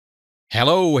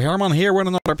Hello, Herman here with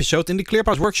another episode in the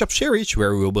ClearPass Workshop series,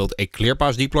 where we will build a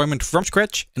ClearPass deployment from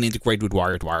scratch and integrate with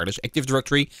wired, wireless, Active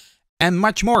Directory, and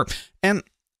much more. And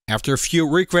after a few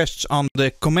requests on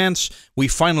the commands, we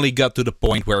finally got to the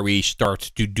point where we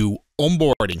start to do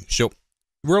onboarding. So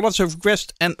there were lots of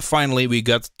requests, and finally we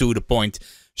got to the point.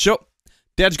 So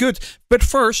that's good. But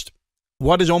first,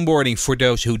 what is onboarding for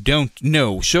those who don't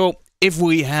know? So if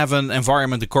we have an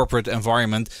environment, a corporate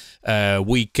environment,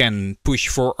 we can push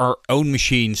for our own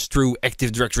machines through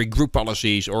Active Directory group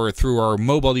policies or through our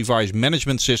mobile device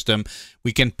management system.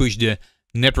 We can push the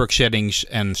network settings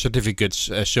and certificates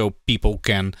so people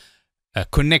can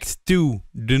connect to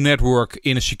the network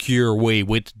in a secure way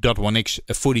with .1x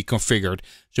fully configured,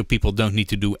 so people don't need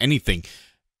to do anything.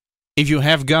 If you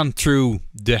have gone through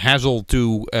the hassle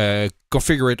to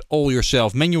configure it all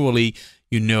yourself manually,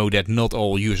 you know that not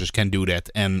all users can do that.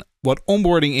 And what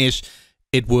onboarding is,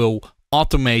 it will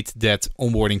automate that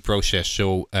onboarding process.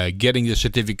 So getting the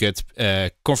certificate,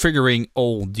 configuring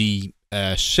all the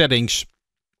settings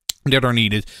that are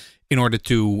needed in order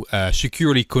to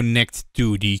securely connect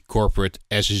to the corporate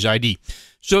SSID.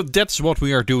 So that's what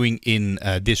we are doing in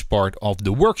this part of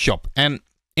the workshop. And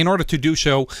in order to do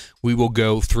so, we will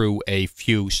go through a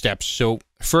few steps. So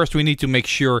first we need to make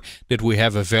sure that we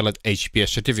have a valid HPS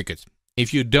certificate.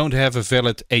 If you don't have a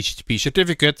valid HTTP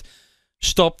certificate,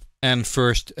 stop and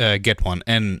first get one.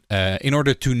 And in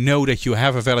order to know that you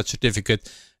have a valid certificate,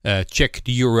 check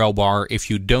the URL bar. If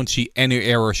you don't see any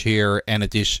errors here and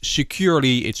it is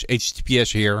securely, it's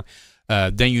HTTPS here,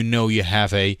 then you know you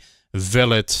have a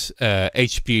valid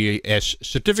HPS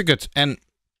certificate. And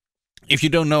if you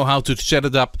don't know how to set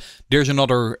it up, there's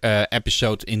another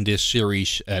episode in this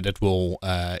series that will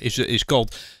is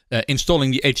called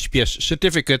Installing the HPS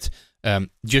Certificate.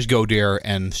 Just go there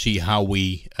and see how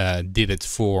we did it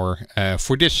for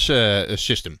this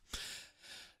system.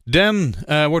 Then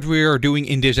what we are doing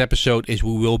in this episode is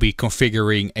we will be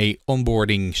configuring a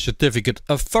Onboarding Certificate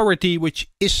Authority, which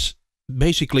is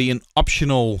basically an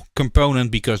optional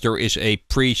component because there is a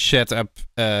pre-set up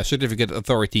certificate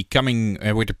authority coming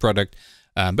with the product.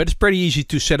 But it's pretty easy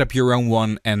to set up your own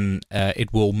one, and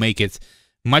it will make it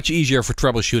much easier for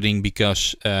troubleshooting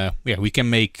because we can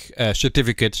make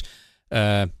certificates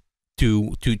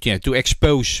to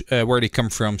expose where they come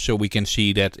from, so we can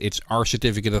see that it's our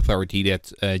certificate authority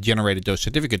that generated those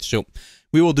certificates. So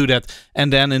we will do that,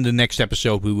 and then in the next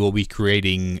episode we will be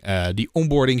creating the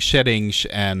onboarding settings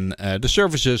and the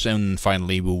services, and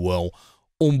finally we will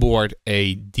onboard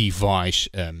a device,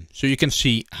 so you can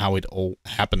see how it all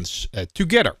happens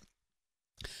together.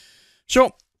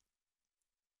 So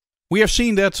we have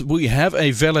seen that we have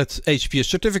a valid HPS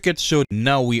certificate, so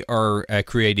now we are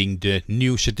creating the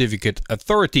new certificate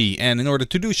authority. And in order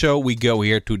to do so, we go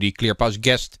here to the ClearPass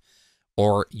guest,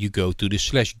 or you go to the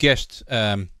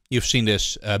 /guest. You've seen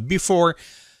this before.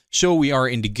 So we are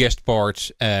in the guest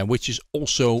part, which is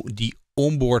also the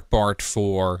onboard part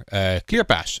for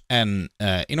ClearPass. And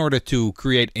in order to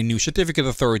create a new certificate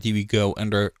authority, we go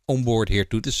under onboard here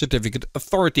to the certificate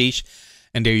authorities.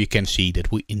 And there you can see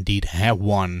that we indeed have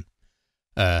one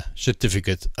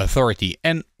certificate authority,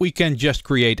 and we can just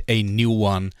create a new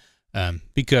one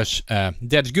because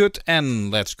that's good.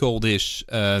 And let's call this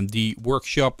the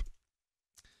workshop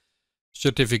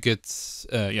certificate,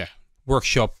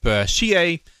 workshop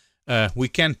CA. We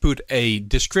can put a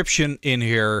description in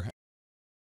here,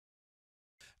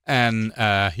 and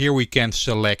here we can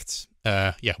select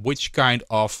which kind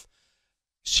of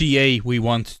CA we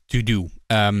want to do.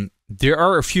 There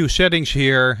are a few settings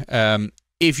here.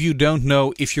 If you don't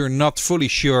know, if you're not fully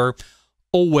sure,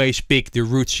 always pick the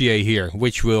root CA here,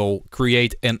 which will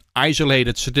create an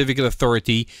isolated certificate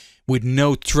authority with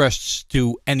no trusts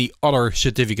to any other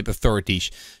certificate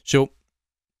authorities. So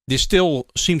this still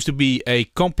seems to be a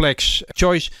complex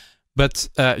choice, but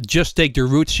just take the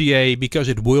root CA because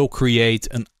it will create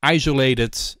an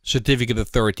isolated certificate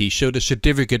authority. So the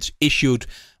certificates issued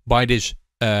by this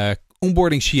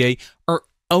onboarding CA are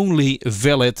only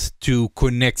valid to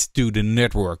connect to the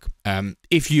network.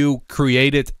 If you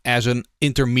create it as an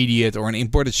intermediate or an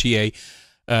imported CA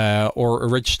or a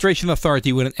registration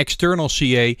authority with an external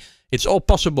CA, it's all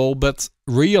possible, but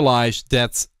realize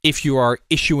that if you are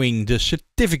issuing the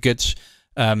certificates,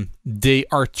 they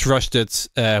are trusted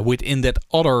within that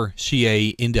other CA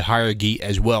in the hierarchy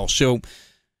as well. So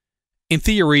in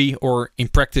theory or in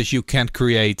practice, you can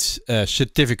create client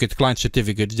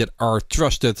certificates that are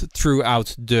trusted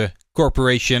throughout the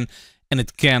corporation, and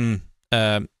it can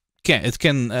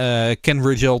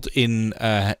result in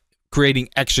creating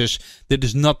access that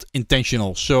is not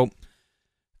intentional. So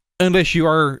unless you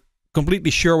are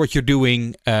completely sure what you're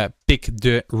doing, pick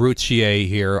the root CA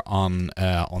here on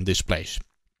this place.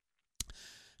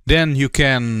 Then you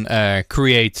can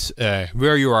create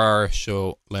where you are.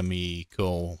 So let me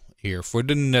go here for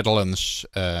the Netherlands,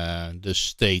 the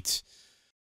state.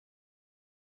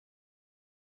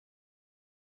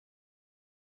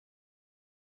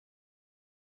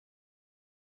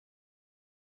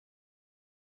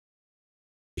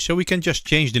 So we can just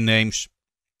change the names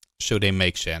so they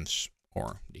make sense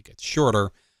or they get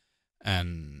shorter.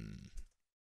 And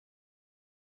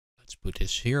let's put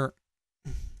this here.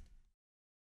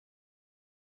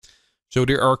 So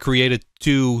there are created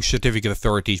 2 certificate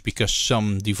authorities because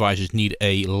some devices need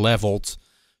a leveled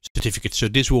certificate. So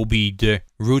this will be the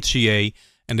root CA,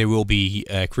 and there will be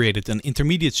created an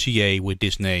intermediate CA with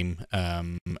this name.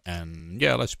 And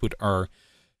yeah, let's put our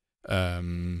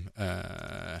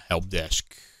help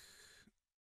desk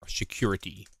or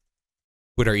security.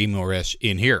 Put our email address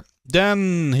in here.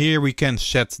 Then here we can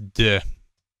set the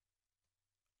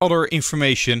other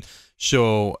information.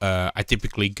 So I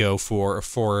typically go for a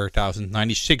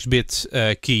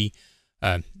 4096-bit key.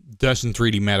 Doesn't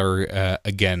really matter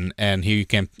again. And here you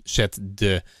can set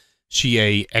the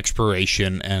CA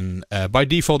expiration. And by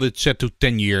default it's set to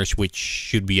 10 years, which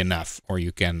should be enough. Or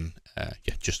you can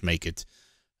just make it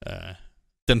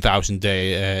 10,000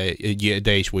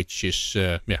 days, which is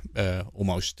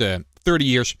almost 30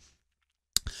 years.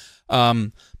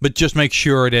 But just make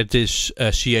sure that this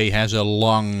CA has a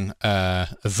long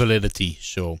validity.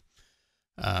 So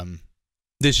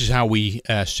this is how we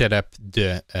set up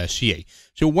the CA.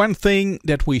 So one thing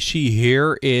that we see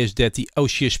here is that the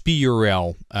OCSP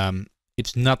URL,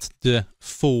 it's not the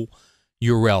full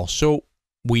URL. So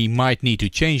we might need to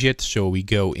change it. So we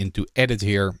go into edit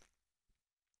here.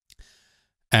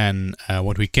 And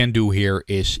what we can do here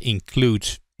is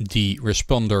include the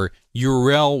responder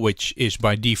URL, which is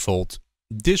by default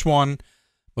this one,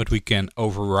 but we can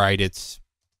override it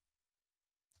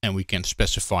and we can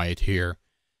specify it here.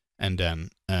 And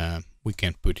then we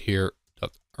can put here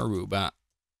 .aruba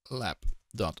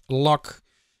lab.lock.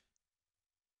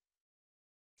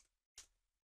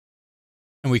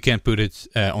 And we can put it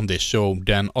on this. So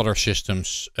then other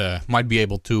systems might be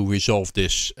able to resolve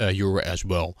this URL as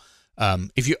well.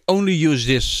 If you only use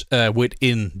this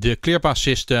within the ClearPass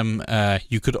system,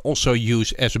 you could also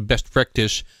use as a best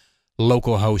practice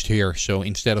localhost here. So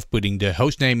instead of putting the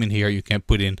host name in here, you can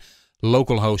put in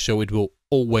localhost. So it will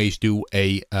always do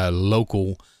a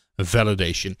local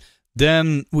validation.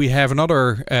 Then we have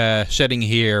another setting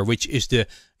here, which is the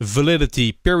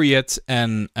validity period.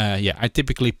 And yeah, I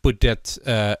typically put that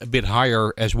a bit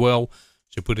higher as well.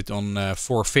 So put it on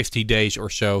for 50 days or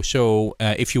so. So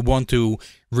if you want to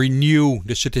renew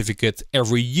the certificate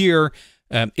every year,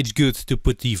 it's good to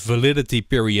put the validity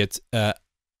period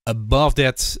above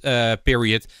that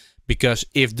period, because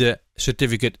if the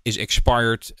certificate is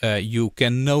expired, you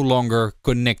can no longer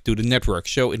connect to the network.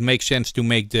 So it makes sense to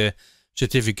make the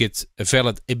certificate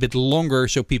valid a bit longer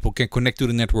so people can connect to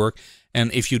the network.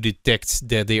 And if you detect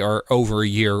that they are over a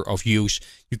year of use,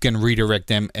 you can redirect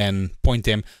them and point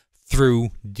them through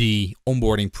the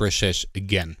onboarding process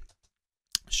again.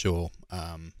 So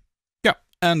yeah,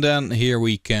 and then here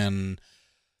we can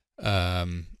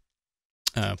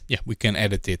we can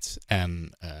edit it,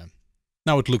 and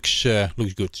now it looks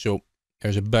good. So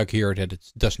there's a bug here that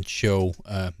it doesn't show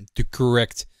the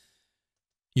correct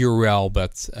URL,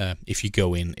 but if you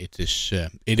go in, it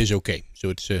is okay. So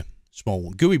it's a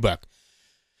small GUI bug.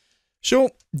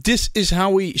 So this is how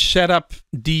we set up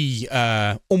the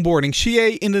onboarding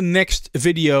CA. In the next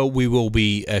video, we will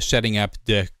be setting up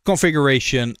the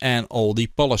configuration and all the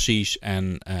policies.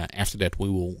 And after that, we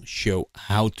will show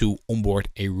how to onboard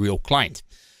a real client.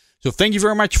 So thank you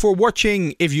very much for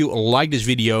watching. If you like this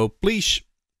video, please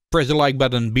press the like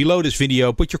button below this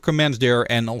video, put your comments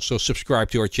there, and also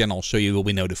subscribe to our channel so you will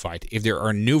be notified if there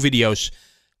are new videos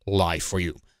live for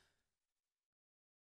you.